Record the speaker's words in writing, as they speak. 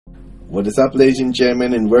What is up, ladies and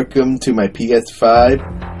gentlemen, and welcome to my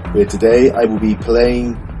PS5, where today I will be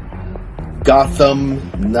playing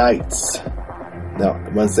Gotham Knights. Now,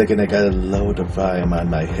 one second, I gotta lower the volume on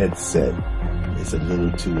my headset. It's a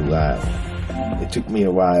little too loud. It took me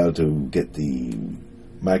a while to get the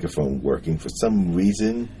microphone working. For some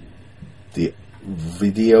reason, the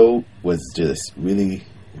video was just really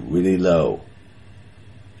low.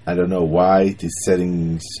 I don't know why the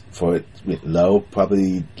settings for it went low.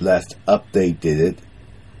 Probably last update did it.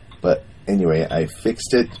 But anyway, I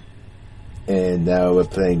fixed it, and now we're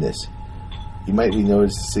playing this. You might be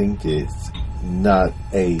noticing it's not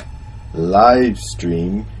a live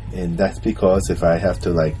stream, and that's because if I have to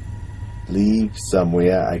like leave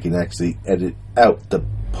somewhere, I can actually edit out the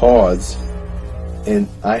pause. And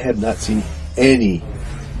I have not seen any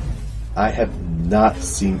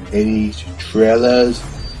trailers.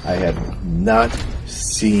 I have not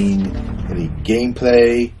seen any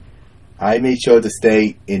gameplay. I made sure to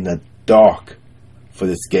stay in the dark for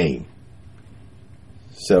this game.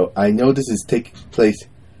 So I know this is taking place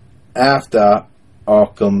after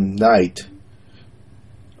Arkham Knight,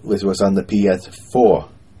 which was on the PS4.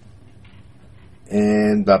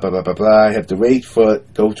 And blah blah blah blah blah. I have to wait for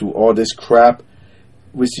it, go through all this crap,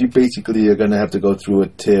 which you basically are gonna have to go through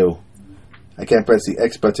it too. I can't press the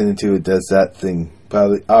X button until it does that thing.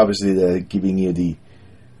 Probably, obviously, they're giving you the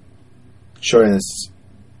choice.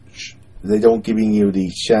 They don't giving you the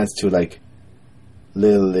chance to like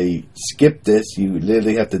literally skip this. You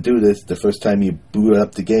literally have to do this the first time you boot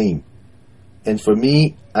up the game. And for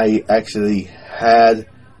me, I actually had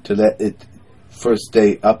to let it first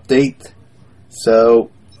day update.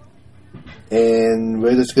 So, and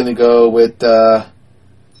we're just gonna go with.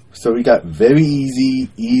 So we got very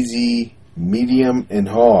easy, medium, and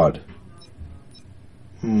hard.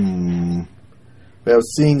 Well,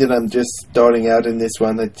 seeing that I'm just starting out in this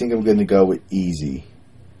one, I think I'm going to go with easy.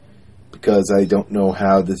 Because I don't know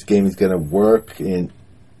how this game is going to work. And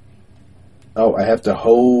oh, I have to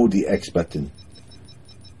hold the X button.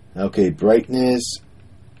 Okay, brightness.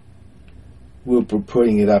 We'll be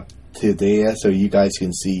putting it up to there so you guys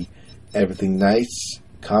can see everything nice.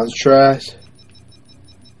 Contrast.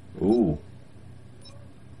 Ooh.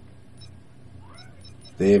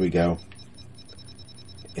 There we go.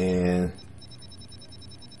 And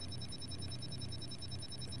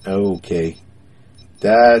okay,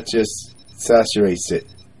 that just saturates it.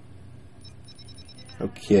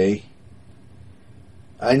 Okay,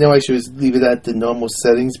 I know I should leave it at the normal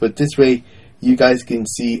settings, but this way you guys can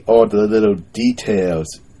see all the little details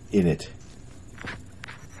in it.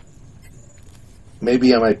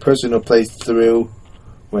 Maybe on my personal playthrough,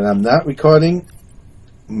 when I'm not recording,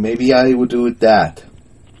 maybe I will do that.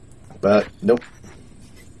 But nope.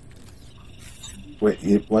 Wait,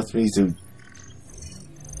 it wants me to.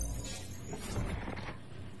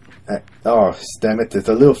 Oh, damn it! There's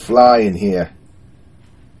a little fly in here.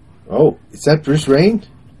 Oh, is that Bruce Wayne?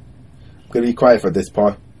 I'm gonna be quiet for this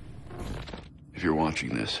part. If you're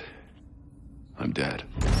watching this, I'm dead.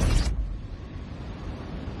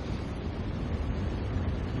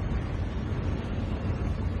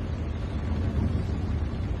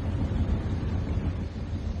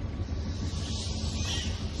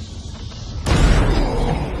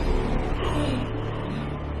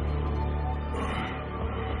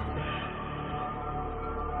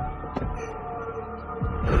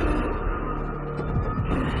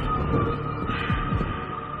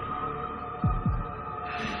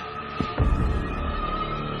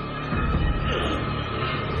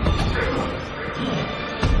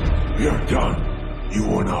 We're done, you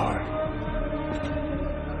and I.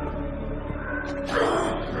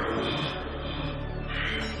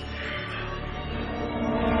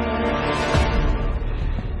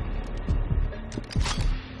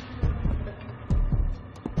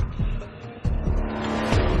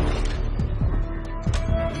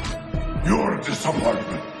 You're a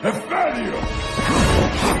disappointment, a failure.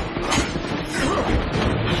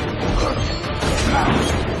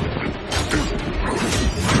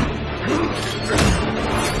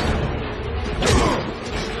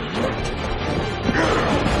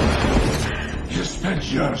 You spent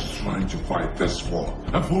years trying to fight this war,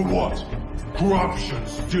 and for what? Corruption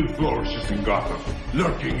still flourishes in Gotham,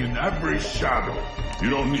 lurking in every shadow. You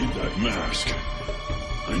don't need that mask.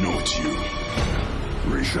 I know it's you.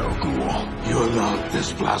 Rachel Ghoul. You allowed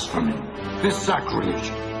this blasphemy, this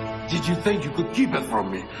sacrilege. Did you think you could keep it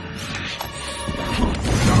from me?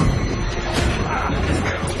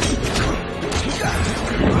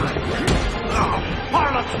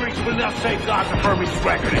 Harlot streets will not save Gotham from his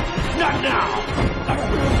reckoning. Not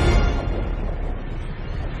now!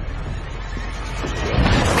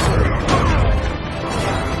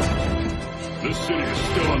 city is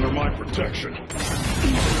still under my protection.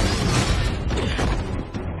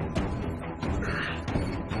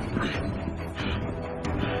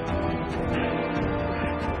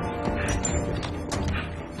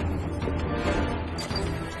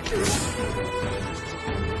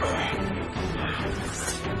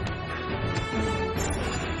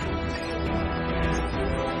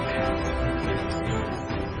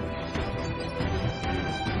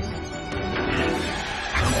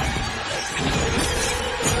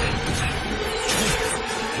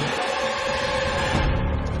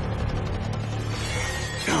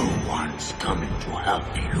 Coming to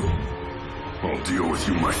help you. I'll deal with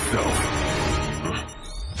you myself.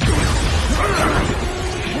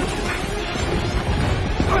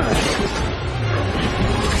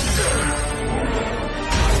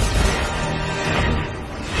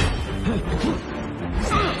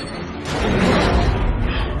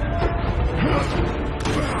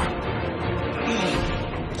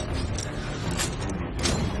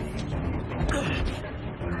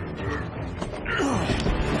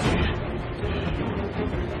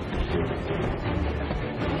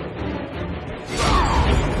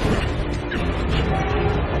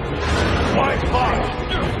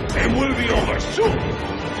 It will be over soon!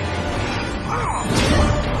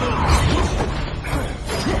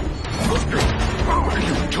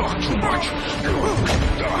 You talk too much.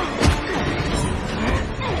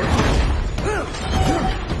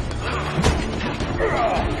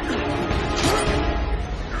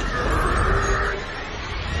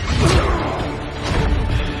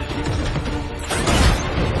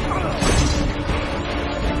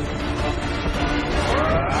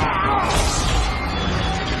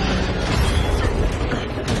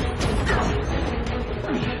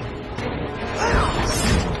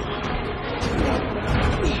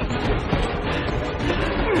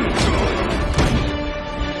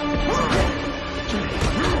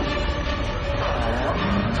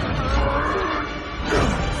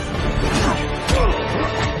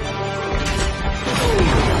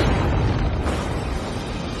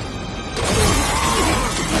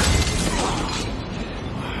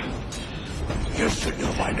 You should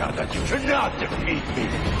know by now that you cannot defeat me.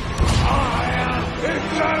 I am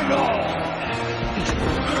eternal!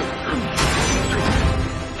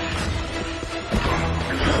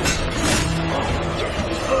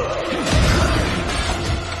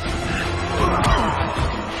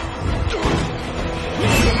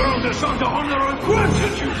 The world is under honor and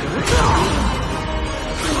gratitude!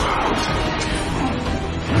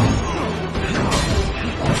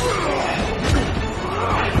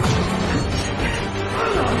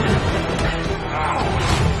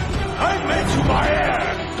 I made you my heir!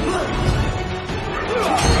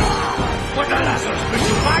 But alas,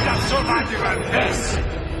 you might have survived even this!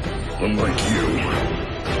 Unlike you,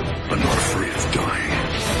 I'm not afraid of dying.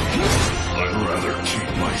 I'd rather keep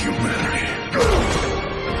my humanity.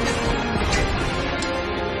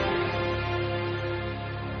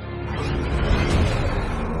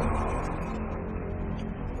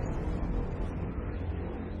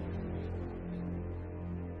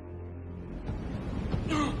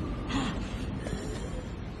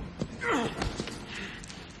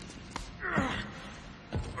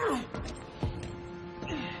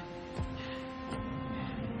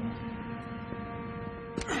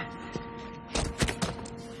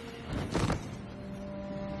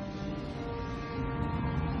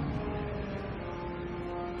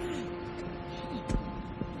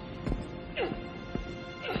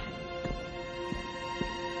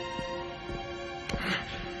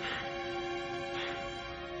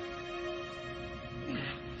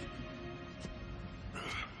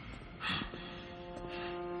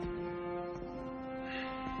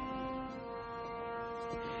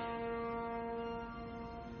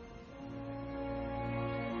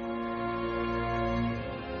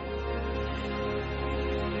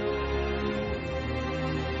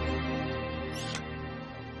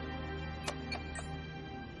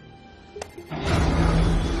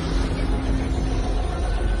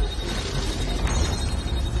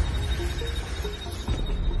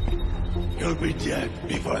 You'll be dead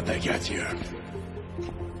before they get here.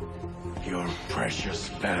 Your precious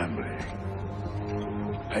family.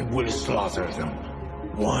 I will slaughter them,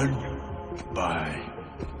 one by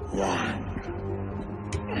one.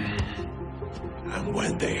 And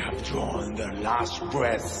when they have drawn their last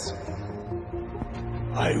breaths,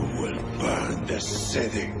 I will burn the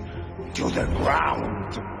city to the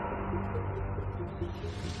ground.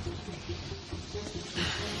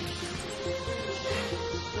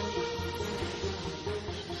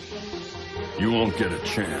 You won't get a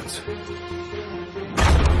chance.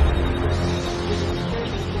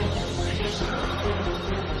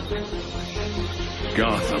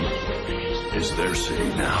 Gotham is their city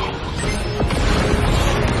now.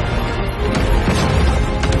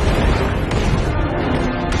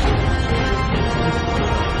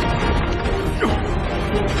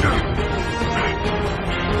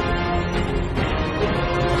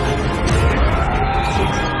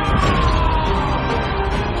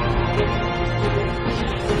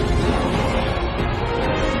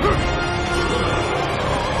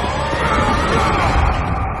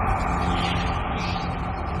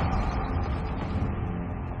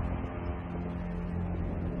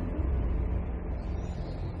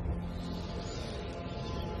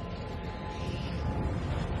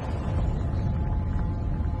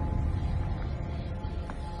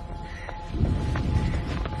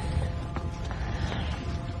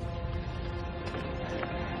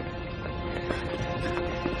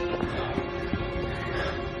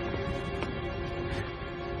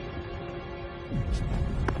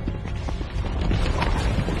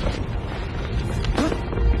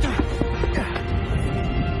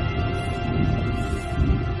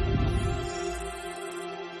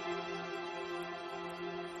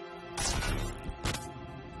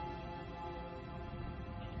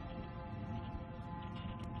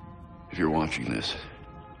 If you're watching this,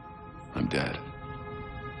 I'm dead.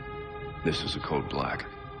 This is a code black.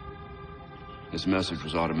 This message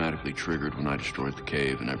was automatically triggered when I destroyed the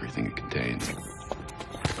cave and everything it contained.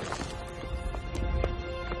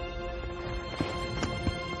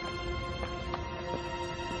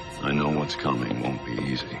 I know what's coming won't be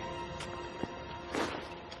easy.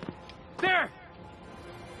 There!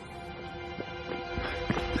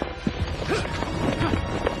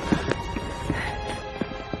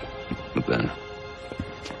 But then...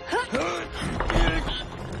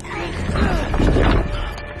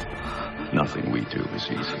 nothing we do is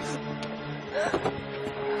easy.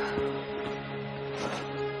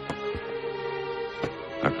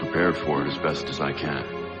 I've prepared for it as best as I can.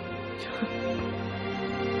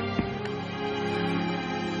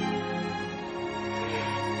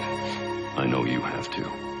 I know you have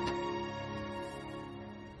to.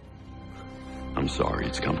 I'm sorry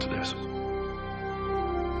it's come to this.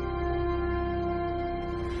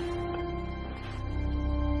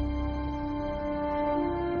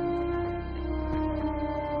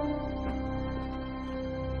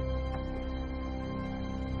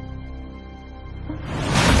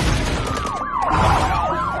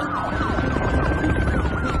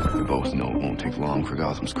 We both know it won't take long for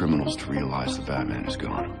Gotham's criminals to realize the Batman is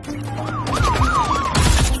gone.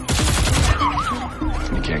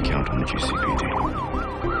 You can't count on the GCPD.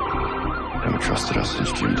 Haven't trusted us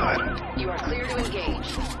since Jim died. You are clear to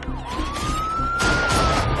engage.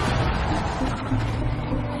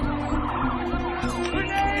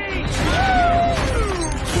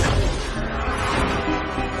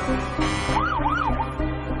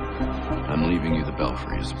 I'm leaving you the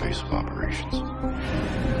Belfry as the base of operations.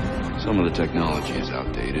 Some of the technology is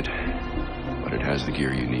outdated, but it has the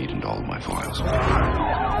gear you need and all of my files.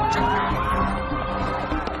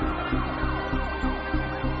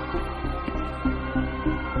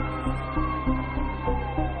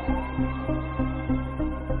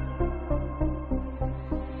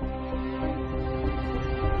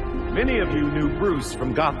 Many of you knew Bruce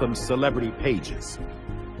from Gotham's celebrity pages.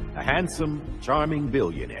 A handsome, charming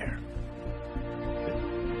billionaire.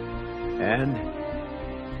 And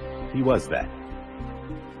he was that.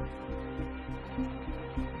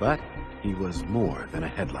 But he was more than a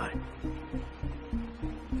headline.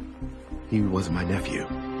 He was my nephew.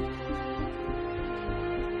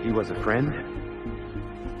 He was a friend,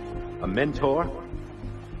 a mentor,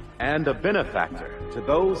 and a benefactor to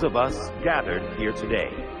those of us gathered here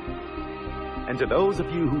today. And to those of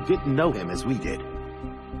you who didn't know him as we did,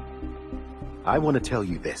 I want to tell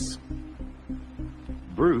you this.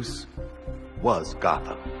 Bruce was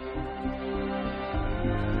Gotham.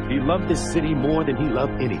 He loved this city more than he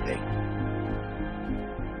loved anything.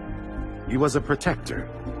 He was a protector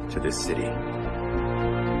to this city.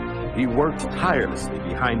 He worked tirelessly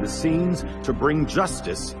behind the scenes to bring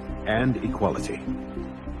justice and equality.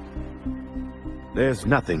 There's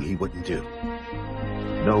nothing he wouldn't do.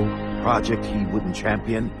 No project he wouldn't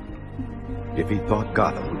champion if he thought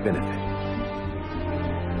Gotham would benefit.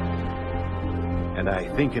 And I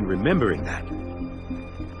think in remembering that,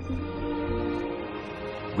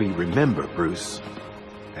 we remember Bruce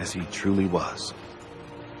as he truly was.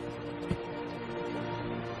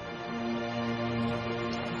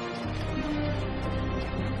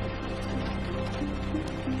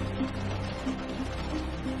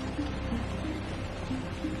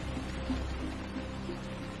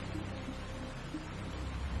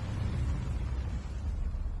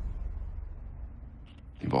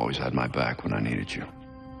 You've always had my back when I needed you.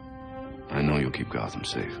 I know you'll keep Gotham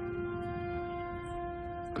safe.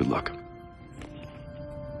 Good luck.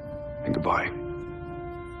 And goodbye.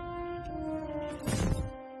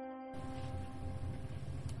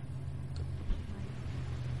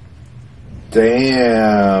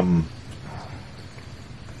 Damn.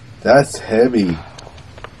 That's heavy.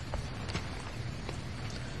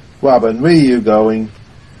 Robin, where are you going?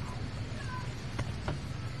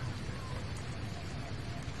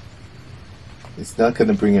 It's not going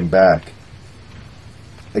to bring him back.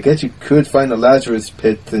 I guess you could find a Lazarus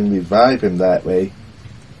pit and revive him that way.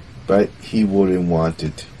 But he wouldn't want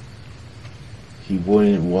it. He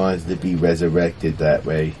wouldn't want to be resurrected that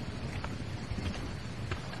way.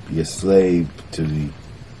 Be a slave to the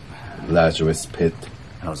Lazarus pit.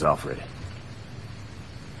 How's Alfred?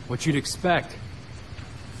 What you'd expect.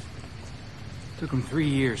 Took him 3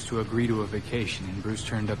 years to agree to a vacation, and Bruce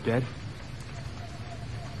turned up dead.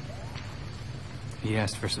 He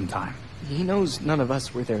asked for some time. He knows none of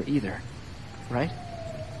us were there either, right?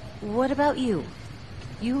 What about you?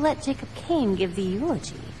 You let Jacob Kane give the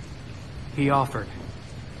eulogy. He offered.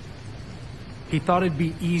 He thought it'd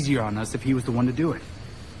be easier on us if he was the one to do it.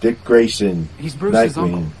 Dick Grayson. He's Bruce's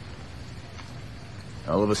Nightwing. uncle.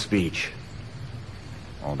 Hell of a speech.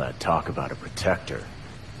 All that talk about a protector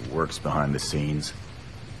who works behind the scenes.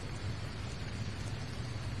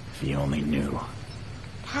 If he only knew.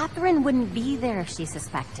 Catherine wouldn't be there if she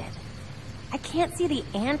suspected. I can't see the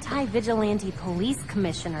anti-vigilante police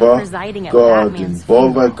commissioner presiding at Batman's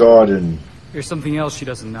funeral. Beauregard. There's something else she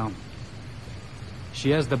doesn't know.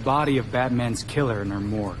 She has the body of Batman's killer in her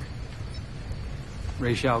morgue.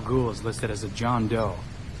 Ra's al Ghul is listed as a John Doe,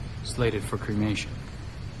 slated for cremation.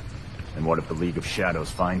 And what if the League of Shadows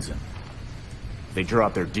finds him? If they draw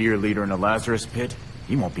out their dear leader in a Lazarus pit,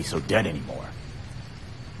 he won't be so dead anymore.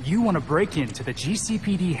 You want to break into the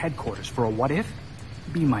GCPD headquarters for a what-if?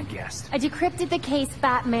 Be my guest. I decrypted the case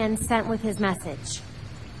Batman sent with his message.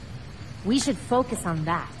 We should focus on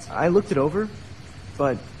that. I looked it over,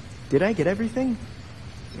 but did I get everything?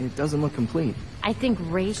 It doesn't look complete. I think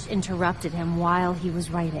Ra's interrupted him while he was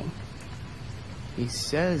writing. He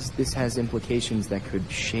says this has implications that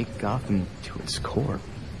could shake Gotham to its core.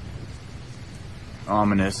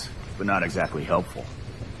 Ominous, but not exactly helpful.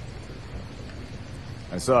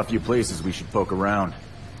 I saw a few places we should poke around.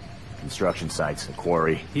 Construction sites, a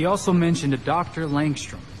quarry. He also mentioned a Dr.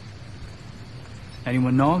 Langstrom.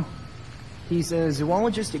 Anyone know him? He's a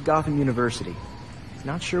zoologist at Gotham University.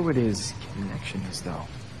 Not sure what his connection is, though.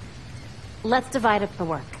 Let's divide up the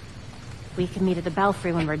work. We can meet at the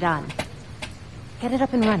Belfry when we're done. Get it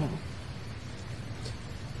up and running.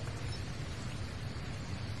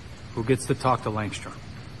 Who gets to talk to Langstrom?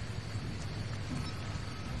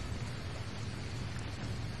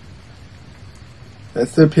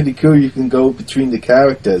 That's so pretty cool. You can go between the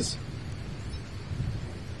characters.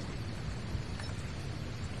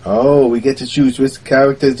 Oh, we get to choose which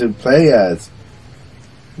characters to play as.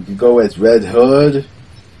 We can go as Red Hood,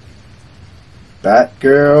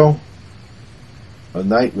 Batgirl, or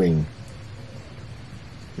Nightwing.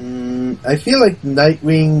 I feel like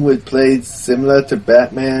Nightwing would play similar to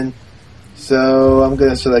Batman, so I'm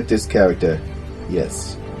gonna select this character.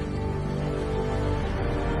 Yes.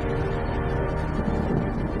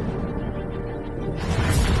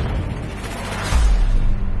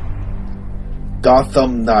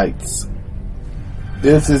 Gotham Knights.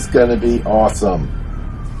 This is gonna be awesome.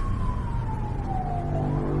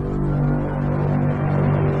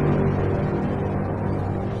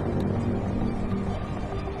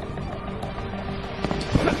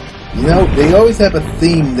 You know, they always have a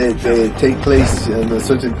theme that they take place in a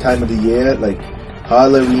certain time of the year, like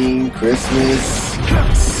Halloween, Christmas.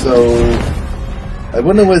 So, I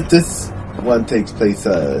wonder what this one takes place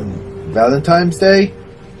Valentine's Day?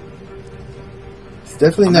 It's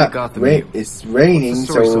definitely not it's raining,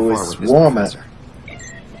 so it's warmer.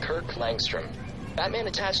 Kirk Langstrom. Batman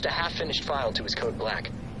attached a half-finished file to his code black.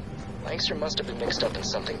 Langstrom must have been mixed up in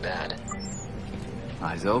something bad.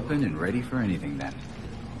 Eyes open and ready for anything then.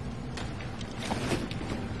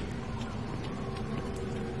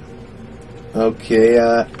 Okay,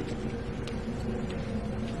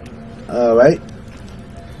 alright.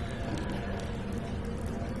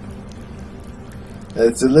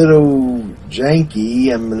 It's a little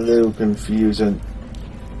janky, I'm a little confused.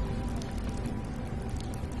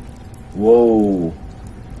 Whoa.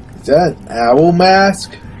 Is that an owl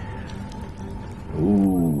mask?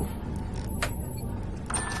 Ooh.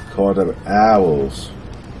 Called up owls.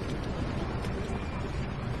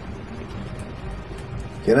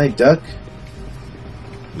 Can I duck?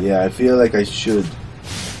 Yeah, I feel like I should.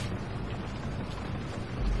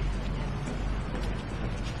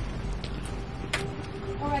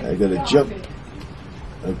 I gotta jump.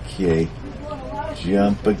 Okay.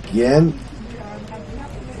 Jump again.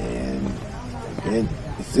 And again.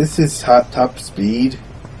 Is this his top speed?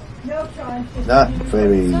 Not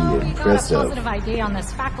very impressive. We got a positive ID on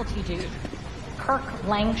this faculty dude. Kirk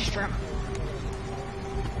Langstrom.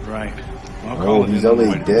 Right. Oh, he's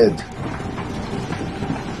already dead.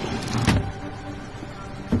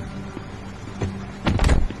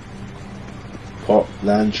 Pop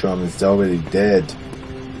Landstrom is already dead.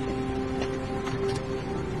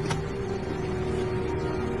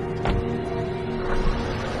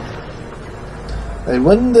 I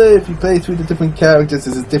wonder if you play through the different characters,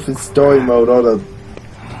 there's a different story mode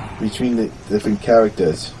between the different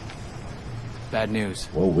characters. Bad news.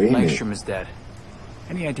 Well, wait a minute. Langstrom is dead.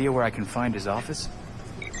 Any idea where I can find his office?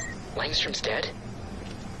 Langstrom's dead?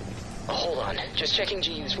 Oh, hold on. Just checking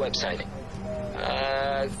GU's website.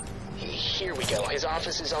 Here we go. His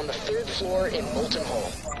office is on the 3rd floor in Molten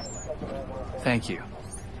Hall. Thank you.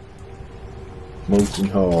 Molten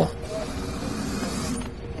Hall.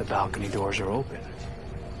 The balcony doors are open.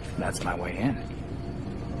 That's my way in.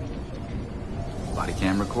 Body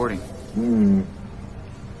cam recording.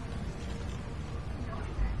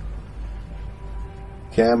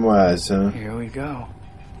 Cameras, huh? Here we go.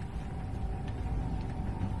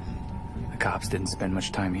 The cops didn't spend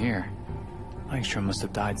much time here. Langstrom must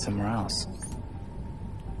have died somewhere else.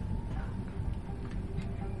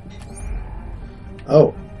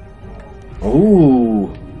 Oh.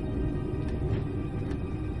 Ooh.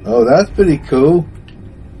 Oh, that's pretty cool.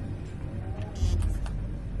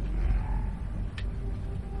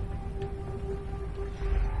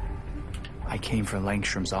 I came for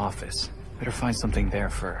Langstrom's office. Better find something there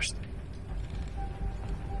first.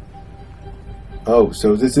 Oh,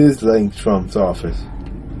 so this is Langstrom's office.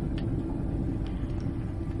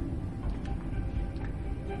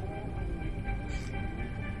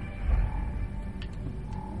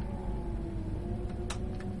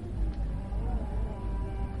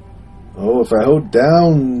 Oh, if I hold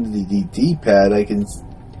down the D-pad, I can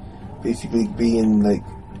basically be in, like...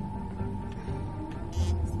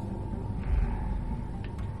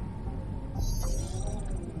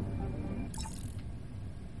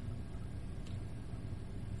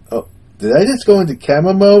 Oh, did I just go into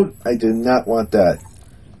camera mode? I do not want that.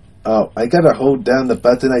 Oh, I gotta hold down the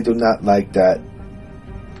button. I do not like that.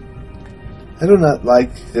 I do not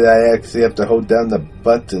like that I actually have to hold down the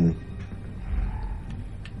button.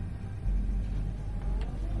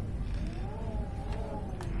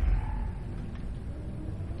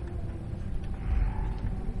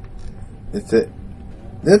 It's it.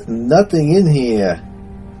 There's nothing in here.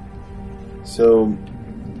 So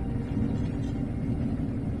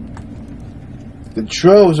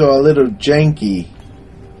controls are a little janky.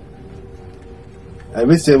 I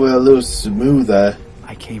wish they were a little smoother.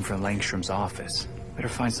 I came from Langstrom's office. Better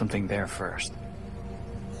find something there first.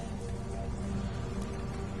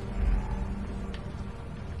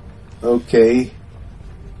 Okay.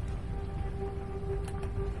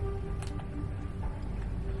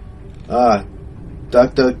 Ah,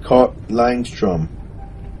 Dr. Langstrom.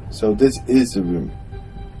 So this is the room.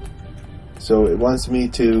 So it wants me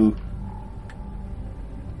to...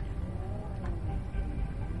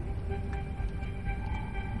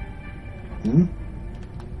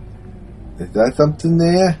 Is that something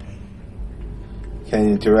there? Can't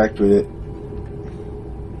interact with it.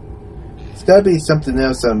 It's gotta be something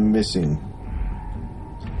else I'm missing.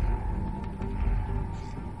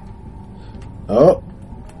 Oh!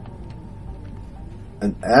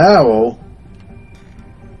 An owl?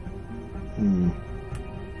 I'm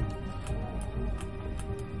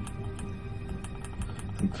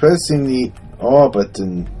pressing the R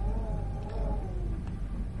button.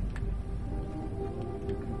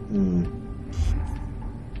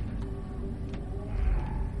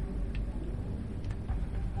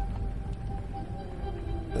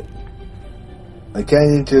 I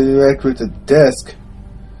can't interact with the desk.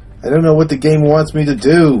 I don't know what the game wants me to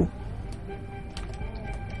do.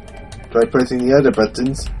 Try pressing the other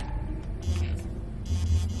buttons.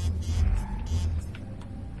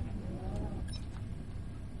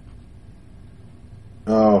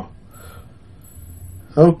 Oh.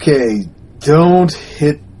 Okay. Don't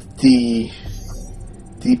hit the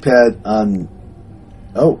D-pad on...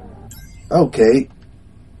 Oh. Okay.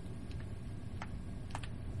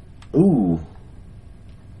 Ooh.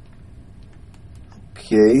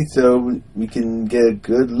 Okay, so we can get a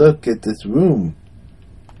good look at this room.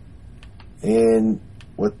 And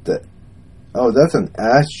what the... Oh, that's an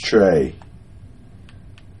ashtray.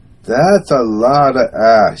 That's a lot of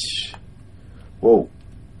ash. Whoa.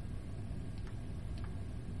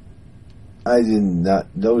 I did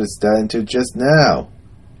not notice that until just now.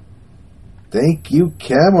 Thank you,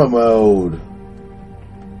 camera mode.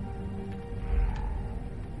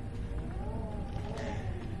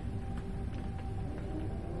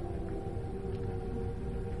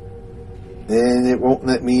 And it won't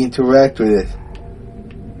let me interact with it.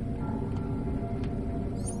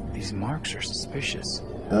 These marks are suspicious.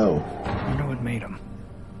 Oh. I wonder what made them.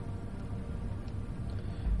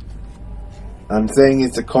 I'm saying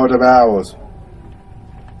it's a court of owls.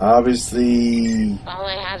 Obviously, all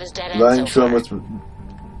I have is dead end so far. was.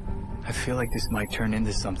 I feel like this might turn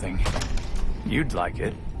into something. You'd like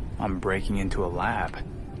it. I'm breaking into a lab.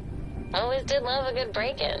 Always did love a good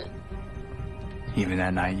break-in. Even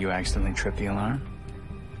that night you accidentally tripped the alarm?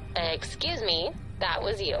 Excuse me, that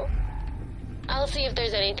was you. I'll see if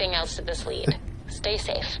there's anything else to this lead. Stay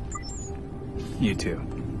safe. You too.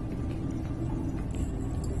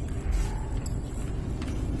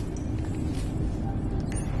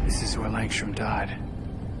 This is where Langstrom died.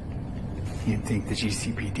 You'd think the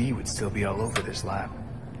GCPD would still be all over this lab.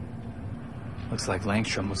 Looks like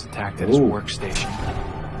Langstrom was attacked at his workstation.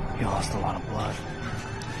 He lost a lot of blood.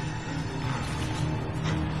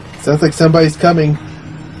 Sounds like somebody's coming.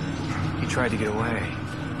 He tried to get away,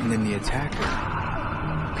 and then the attacker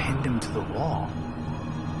pinned him to the wall.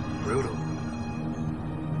 Brutal.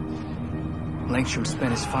 Langstrom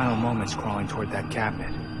spent his final moments crawling toward that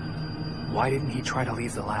cabinet. Why didn't he try to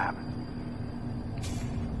leave the lab?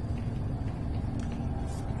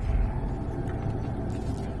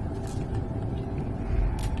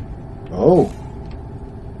 Oh.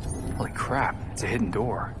 Holy crap, it's a hidden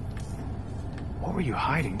door. What were you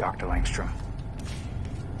hiding, Dr. Langstrom?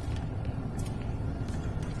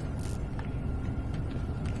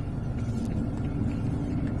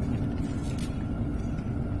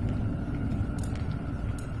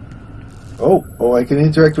 Oh, I can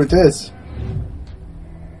interact with this.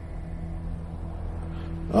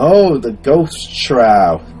 Oh, the Ghost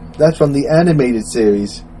Shroud. That's from the animated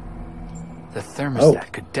series. The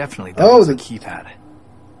thermostat could definitely double as a keypad.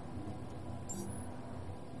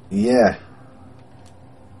 Yeah.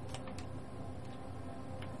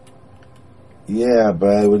 Yeah,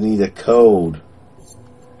 but I would need a code.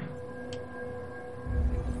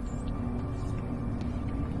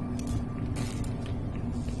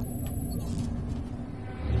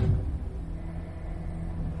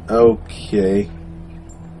 Okay.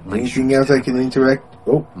 Anything else I can interact?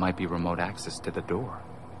 Oh. Might be remote access to the door.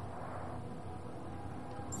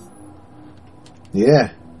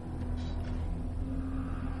 Yeah.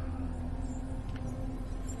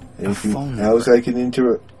 Anything else I can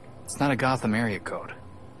interact? It's not a Gotham area code.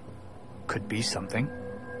 Could be something.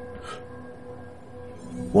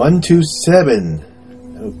 127.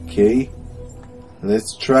 Okay.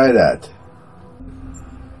 Let's try that.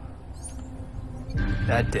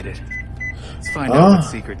 That did it. Let's find out what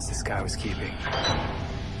secrets this guy was keeping.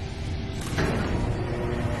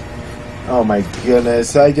 Oh my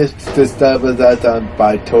goodness, I just discovered that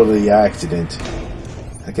by totally accident.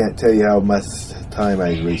 I can't tell you how much time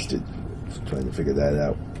I wasted trying to figure that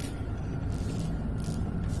out.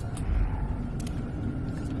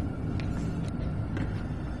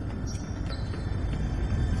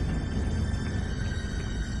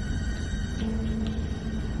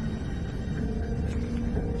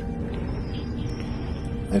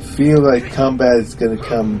 I feel like combat is gonna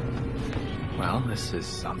come. Well, this is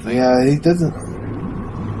something. Yeah, he doesn't.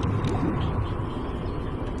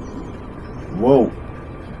 Whoa.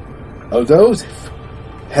 Are those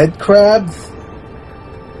head crabs?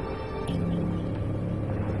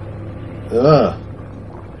 Ugh.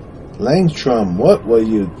 Langstrom, what were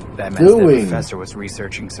you that doing? That professor was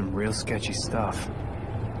researching some real sketchy stuff.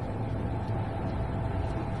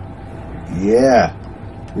 Yeah.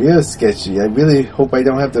 Real sketchy. I really hope I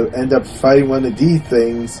don't have to end up fighting one of these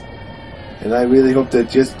things. And I really hope they're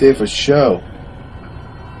just there for show.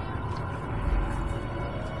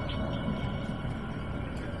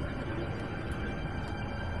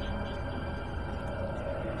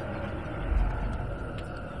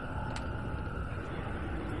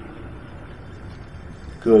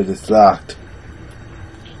 Good, it's locked.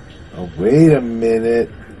 Oh, wait a minute.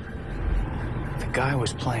 The guy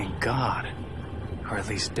was playing God. Or at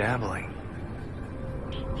least dabbling.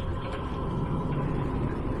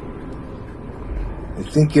 I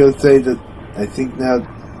think you'll say that. I think now.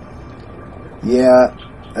 Yeah,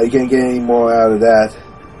 I can't get any more out of that.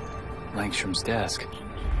 Langstrom's desk.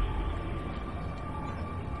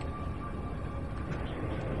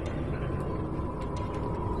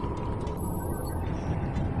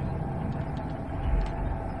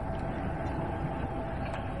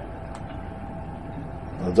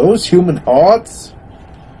 Are those human hearts?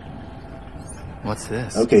 What's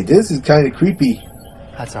this? Okay, this is kind of creepy.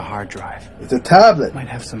 That's a hard drive. It's a tablet. Might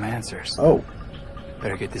have some answers. Oh.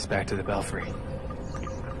 Better get this back to the Belfry.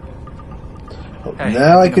 Oh, Hey,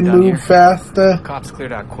 now I can move faster. Cops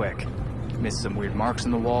cleared out quick. Missed some weird marks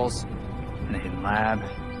in the walls, and a hidden lab,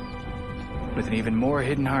 with an even more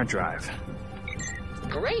hidden hard drive.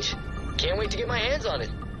 Great! Can't wait to get my hands on it.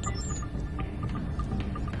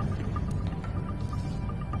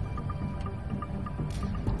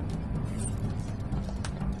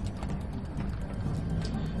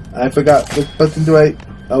 I forgot. What button do I...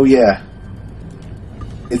 Oh, yeah.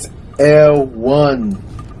 It's L1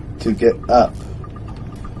 to get up.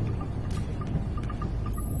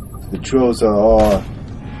 The controls are all...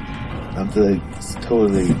 I'm like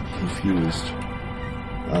totally confused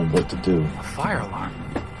on what to do. A fire alarm.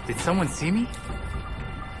 Did someone see me?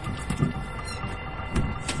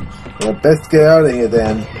 Well, best get out of here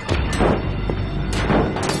then.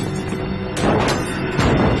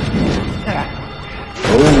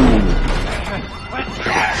 Oh.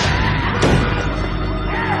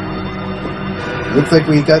 Looks like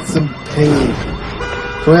we got some pain.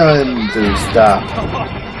 Crime to stop.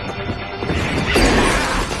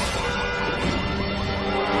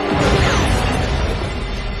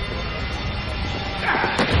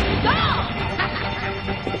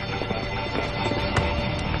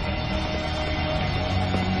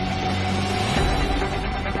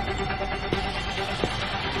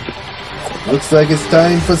 Looks like it's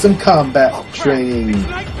time for some combat training.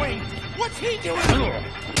 What's he doing?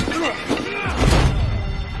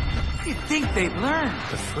 You think they'd learn?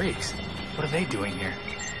 The freaks. What are they doing here?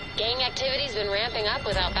 Gang activity's been ramping up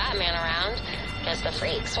without Batman around. Guess the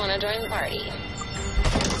freaks want to join the party.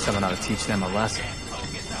 Someone ought to teach them a lesson.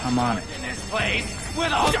 I'm on it. In this place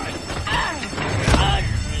with all...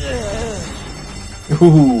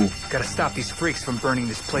 Ooh. Gotta stop these freaks from burning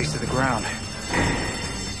this place to the ground.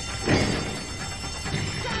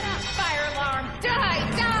 Fire alarm! Die!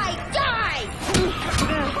 Die! Die!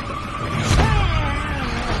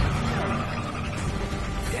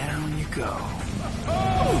 Down you go.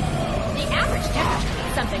 The average damage would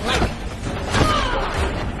be something like it.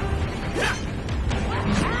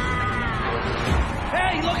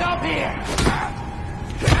 Hey, look up here!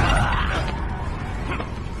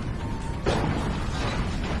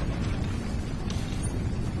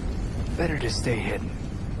 Better to stay hidden.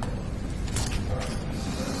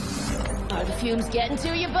 Are the fumes getting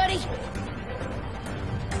to you, buddy?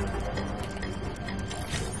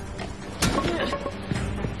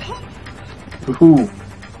 Ooh.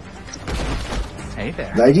 Hey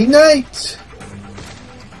there. Nighty night.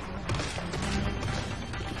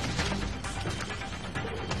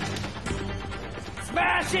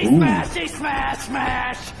 Smashy, Ooh. smashy, smash,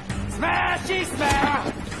 smash! Smashy,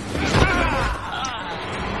 smash!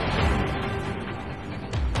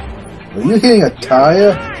 Are you hitting a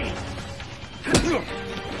tire?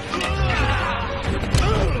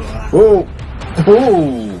 Whoa!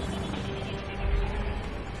 Whoa!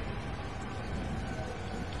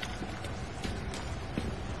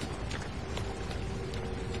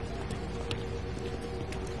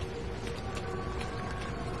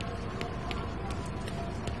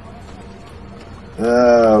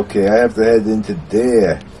 Okay, I have to head into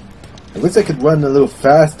there. I wish I could run a little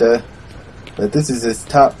faster, but this is its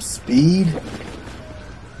top speed.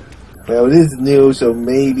 Well, it is new, so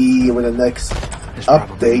maybe with the next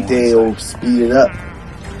update they'll speed it up.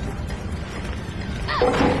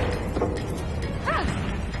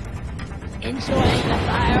 Enjoying the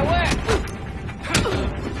fireworks.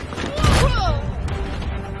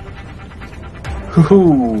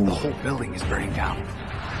 Hoo-hoo. The whole building is burning down.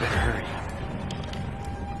 Better hurry.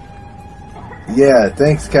 Yeah,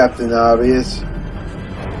 thanks, Captain Obvious.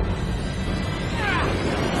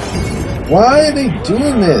 Why are they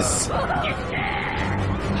doing this?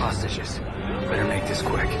 Hostages. Better make this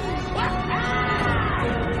quick.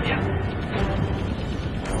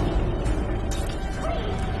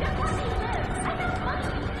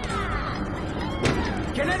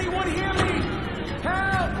 Can anyone hear me?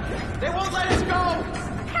 Help! They won't let us go!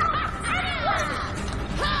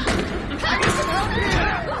 I need some help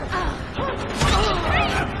here!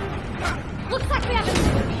 Looks like we have a...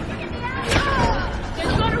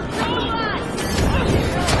 They're gonna roll us!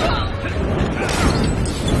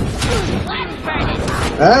 Let's burn it!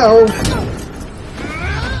 Ow!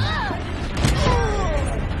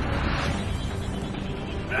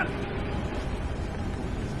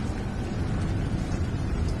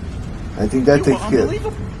 I think that takes care.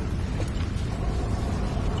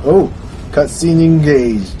 Oh, cutscene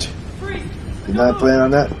engaged. Did not plan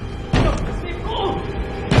on that.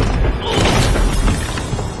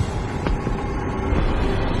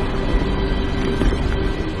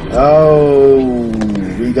 Oh,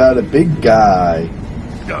 we got a big guy.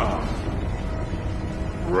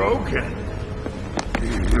 Broken.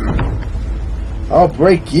 I'll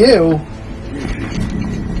break you.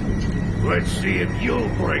 Let's see if you'll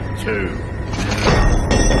break too.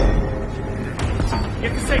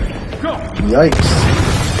 Get to safety. Go.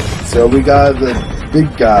 Yikes. So we got the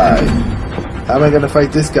big guy. How am I gonna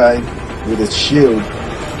fight this guy with his shield? You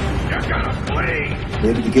gotta play.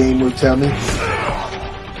 Maybe the game will tell me.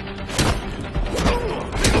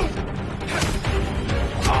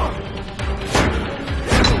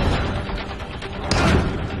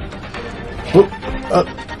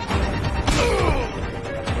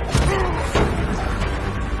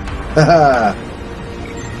 Haha.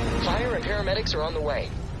 Fire and paramedics are on the way.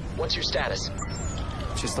 What's your status?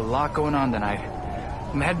 Just a lot going on tonight.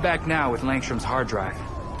 I'm head back now with Langstrom's hard drive.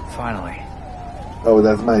 Finally. Oh,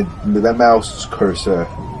 that's that mouse cursor.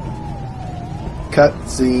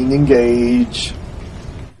 Cutscene engage.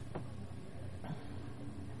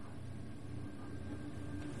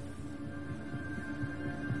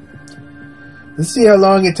 Let's see how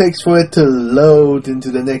long it takes for it to load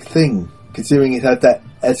into the next thing, considering it has that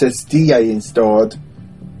SSD I installed.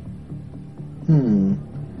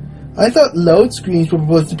 I thought load screens were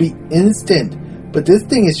supposed to be instant, but this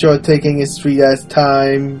thing is sure taking its sweet ass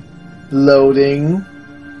time loading.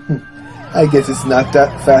 I guess it's not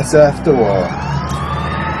that fast after all.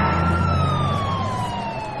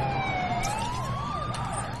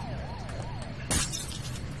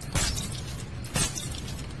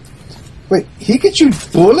 Wait, he can shoot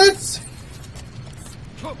bullets?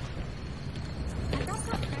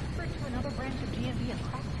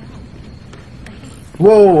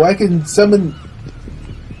 Whoa, I can summon...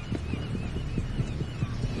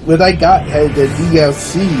 What I got had the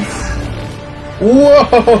DLCs.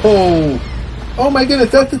 Whoa! Oh my goodness,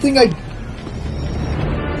 that's the thing I...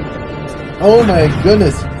 Oh my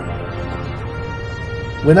goodness.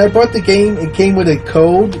 When I bought the game, it came with a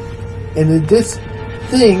code, and this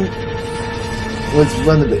thing was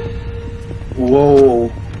one of it.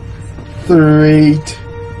 Whoa. Great.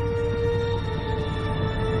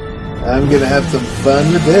 I'm gonna have some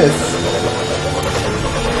fun with this.